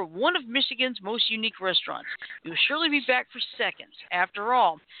explore one of Michigan's most unique restaurants. You'll surely be back for seconds. After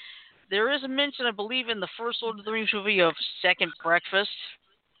all, there is a mention, I believe, in the first Lord of the Rings movie of second breakfast.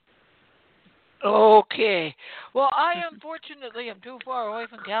 Okay. Well, unfortunately am too far away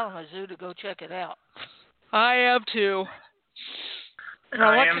from Kalamazoo to go check it out. I have too.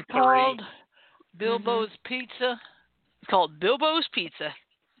 Now, what's it called? Bilbo's Pizza? It's called Bilbo's Pizza.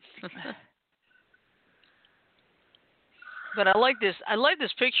 But I like this. I like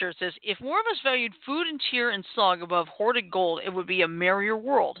this picture. It says, if more of us valued food and cheer and song above hoarded gold, it would be a merrier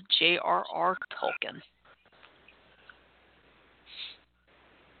world. J.R.R. Tolkien.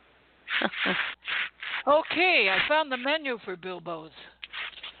 Okay, I found the menu for Bilbo's.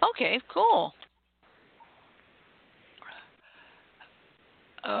 Okay, cool.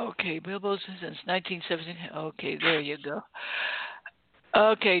 Okay, Bilbo's since 1917. Okay, there you go.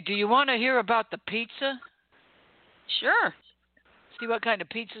 Okay, do you want to hear about the pizza? Sure. See what kind of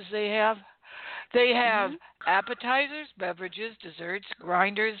pizzas they have? They have appetizers, beverages, desserts,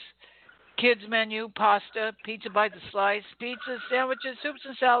 grinders, kids menu, pasta, pizza by the slice, pizzas, sandwiches, soups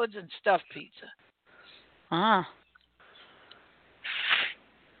and salads, and stuffed pizza. Ah.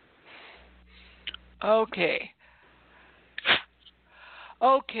 Okay.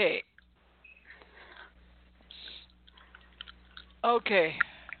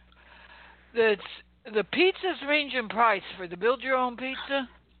 The pizzas range in price for the build your own pizza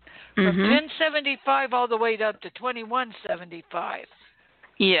from $10.75 all the way up to $21.75.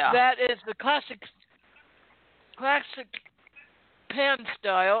 Yeah. That is the classic pan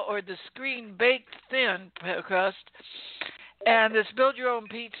style or the screen baked thin crust. And this build your own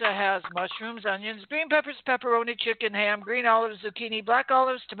pizza has mushrooms, onions, green peppers, pepperoni, chicken, ham, green olives, zucchini, black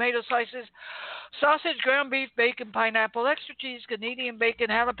olives, tomato slices, sausage, ground beef, bacon, pineapple, extra cheese, Canadian bacon,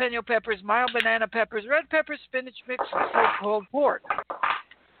 jalapeno peppers, mild banana peppers, red peppers, spinach mix, and smoked pulled pork.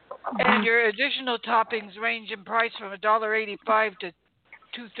 And your additional toppings range in price from $1.85 to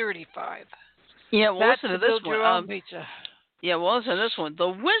 $2.35. Yeah, well, that's listen to the this build one. your own pizza. Yeah, well, listen to this one. The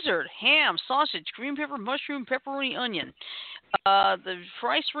Wizard, ham, sausage, green pepper, mushroom, pepperoni, onion. The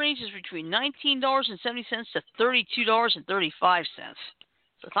price range is between $19.70 to $32.35.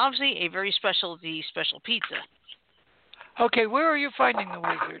 So it's obviously a very special pizza. Okay, where are you finding the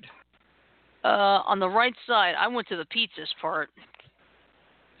Wizard? On the right side. I went to the pizzas part.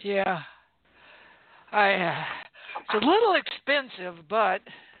 Yeah. It's a little expensive, but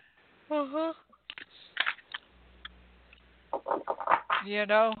you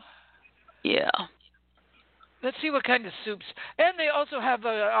know. Yeah. Let's see what kind of soups. And they also have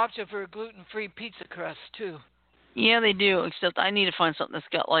an option for a gluten-free pizza crust, too. Yeah, they do, except I need to find something that's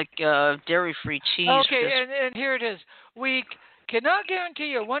got, like, dairy-free cheese. Okay, and here it is. We cannot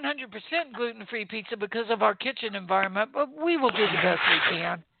guarantee a 100% gluten-free pizza because of our kitchen environment, but we will do the best we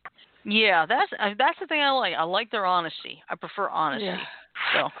can. Yeah, that's the thing I like. I like their honesty. I prefer honesty. Yeah.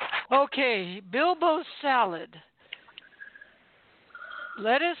 So. Okay, Bilbo's salad.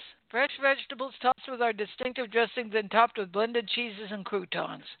 Lettuce, fresh vegetables topped with our distinctive dressings and topped with blended cheeses and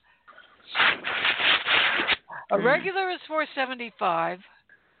croutons. A regular is $4.75,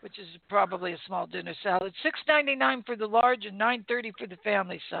 which is probably a small dinner salad. $6.99 for the large and $9.30 for the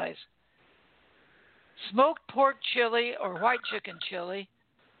family size. Smoked pork chili or white chicken chili.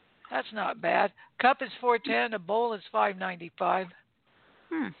 That's not bad. Cup is $4.10. A bowl is $5.95.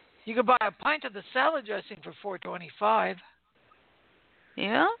 You can buy a pint of the salad dressing for $4.25.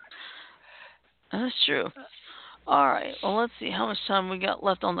 Yeah, that's true. All right. Well, let's see how much time we got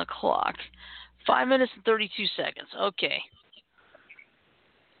left on the clock. 5 minutes and 32 seconds. Okay.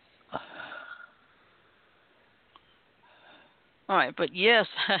 All right, but yes,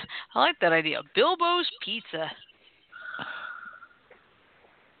 I like that idea. Bilbo's Pizza.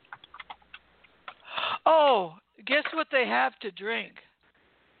 Oh, guess what they have to drink?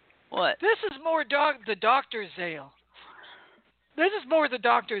 What? This is more the doctor's ale. This is more the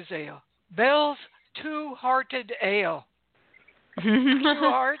doctor's ale. Bell's Two-Hearted Ale. 2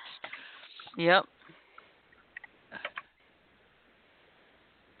 hearts. Yep.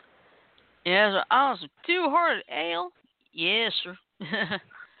 Yeah, so, some two-hearted ale? Yes, sir.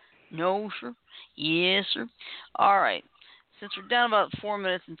 No, sir. Yes, sir. All right. Since we're down about 4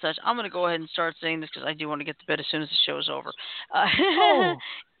 minutes and such, I'm going to go ahead and start saying this because I do want to get to bed as soon as the show's over. Oh,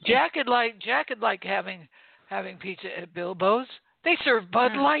 Jack would like having pizza at Bilbo's. They serve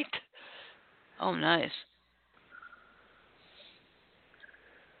Bud Light. Oh, nice.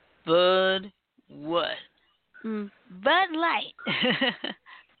 Bud what? Bud Light.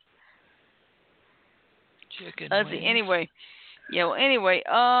 Chicken Let's wings. see. Anyway,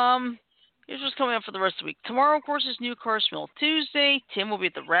 here's what's coming up for the rest of the week. Tomorrow, of course, is New Car Smell Tuesday. Tim will be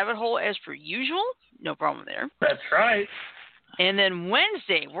at the Rabbit Hole as per usual. No problem there. That's right. And then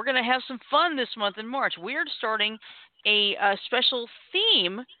Wednesday, we're going to have some fun this month in March. We are starting a special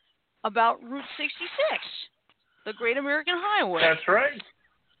theme about Route 66, the Great American Highway. That's right.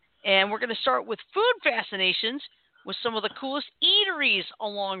 And we're going to start with food fascinations with some of the coolest eateries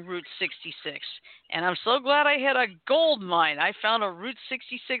along Route 66. And I'm so glad I had a gold mine. I found a Route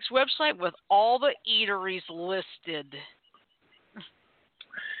 66 website with all the eateries listed.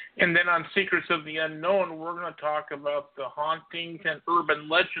 And then on Secrets of the Unknown, we're going to talk about the hauntings and urban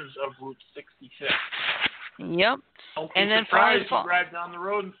legends of Route 66. Yep. Don't and be then surprised you drive down the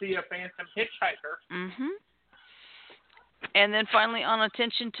road and see a phantom hitchhiker. Mm-hmm. And then finally, on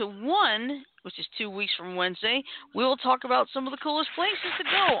Attention to One, which is 2 weeks from Wednesday, we will talk about some of the coolest places to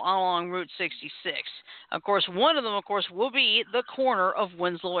go along Route 66. Of course, one of them, will be the corner of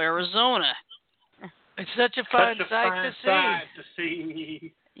Winslow, Arizona. It's such a fun sight to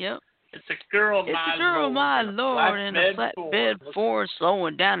see. Yep. It's a girl, my lord, in a flatbed Ford,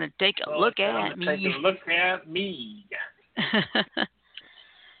 slowing down and take a look at me. Take a look at me.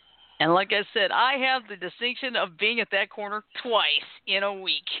 And like I said, I have the distinction of being at that corner twice in a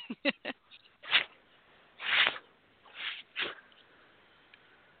week.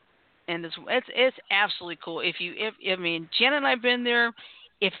 And it's absolutely cool. If Jen and I've been there.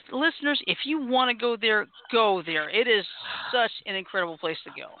 If listeners, if you want to go there, go there. It is such an incredible place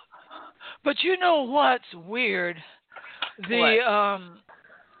to go. But you know what's weird? The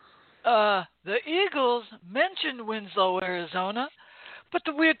Eagles mentioned Winslow, Arizona, but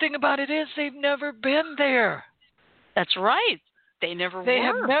the weird thing about it is they've never been there. That's right. They never They were.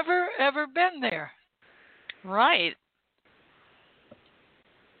 have never ever been there. Right.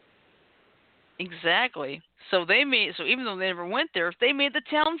 Exactly. So even though they never went there, they made the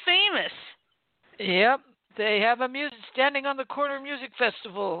town famous. Yep. They have a standing on the corner music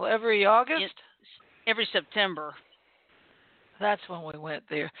festival every August. Every September. That's when we went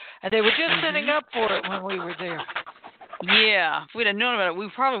there. And they were just setting up for it when we were there. Yeah. If we'd have known about it, we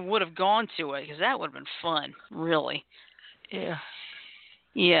probably would have gone to it because that would have been fun, really. Yeah.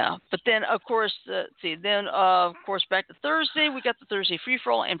 Yeah. But then, of course, back to Thursday, we got the Thursday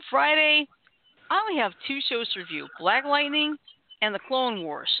free-for-all. And Friday, I only have 2 shows to review, Black Lightning and the Clone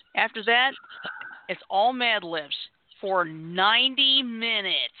Wars. After that, it's all Mad Libs for 90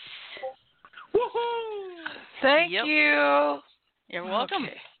 minutes. Woohoo! Thank you. You're welcome.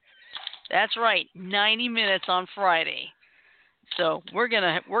 Okay. That's right, 90 minutes on Friday. So we're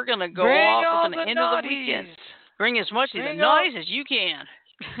gonna go Bring off all with an the end of the weekend. Bring as much of the noise as you can.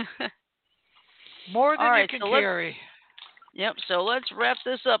 More than right, you can carry. So let's wrap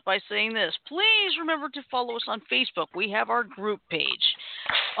this up by saying this. Please remember to follow us on Facebook. We have our group page.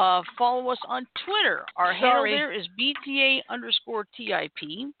 Follow us on Twitter. Our handle there is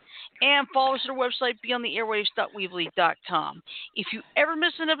BTA_TIP. And follow us at our website, beyondtheairwaves.weebly.com. If you ever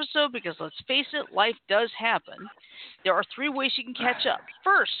miss an episode, because let's face it, life does happen, there are 3 ways you can catch up.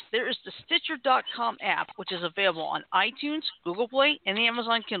 First, there is the Stitcher.com app, which is available on iTunes, Google Play, and the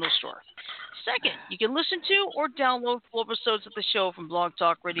Amazon Kindle store. Second, you can listen to or download full episodes of the show from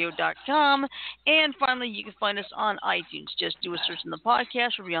blogtalkradio.com. And finally, you can find us on iTunes. Just do a search in the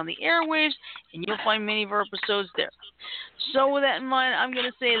podcast for Beyond the Airwaves, and you'll find many of our episodes there. So with that in mind, I'm going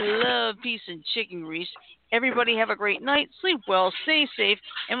to say love, peace, and chicken grease. Everybody have a great night. Sleep well, stay safe,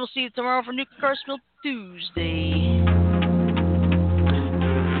 and we'll see you tomorrow for New Car Smell Tuesday.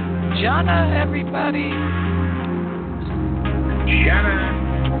 Jana, everybody. Jana.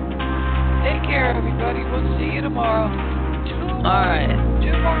 Take care, everybody. We'll see you tomorrow. 2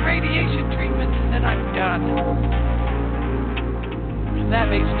 more radiation treatments, and then I'm done. And that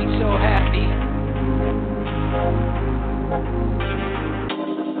makes me so happy.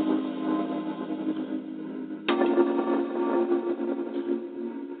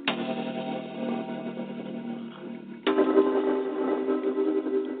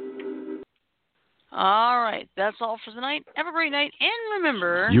 All right, that's all for the night. Have a great night, and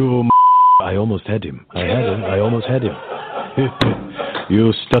remember... I almost had him. I almost had him.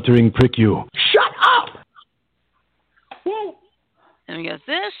 You stuttering prick, you. Shut up! Woo! And we got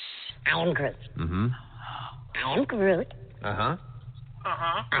this. I'm Groot. Mm-hmm. I'm Groot. Uh-huh.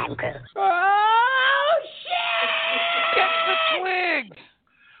 Uh-huh. I'm Groot. Oh, shit! Get the twig.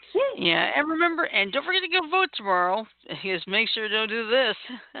 Yeah, and remember, and don't forget to go vote tomorrow. Just make sure don't do this.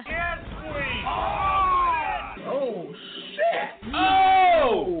 Yes, please! Oh, shit!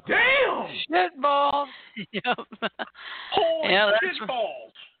 Oh, damn! Shit balls. Yep. Holy Yeah, shit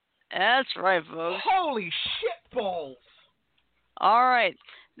balls! That's right, folks. Holy shit balls! All right.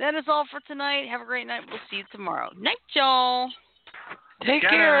 That is all for tonight. Have a great night. We'll see you tomorrow. Night, y'all. Take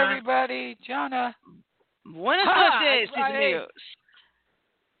Jana. care, everybody. Jana. Buenas Ha! noches, I- amigos.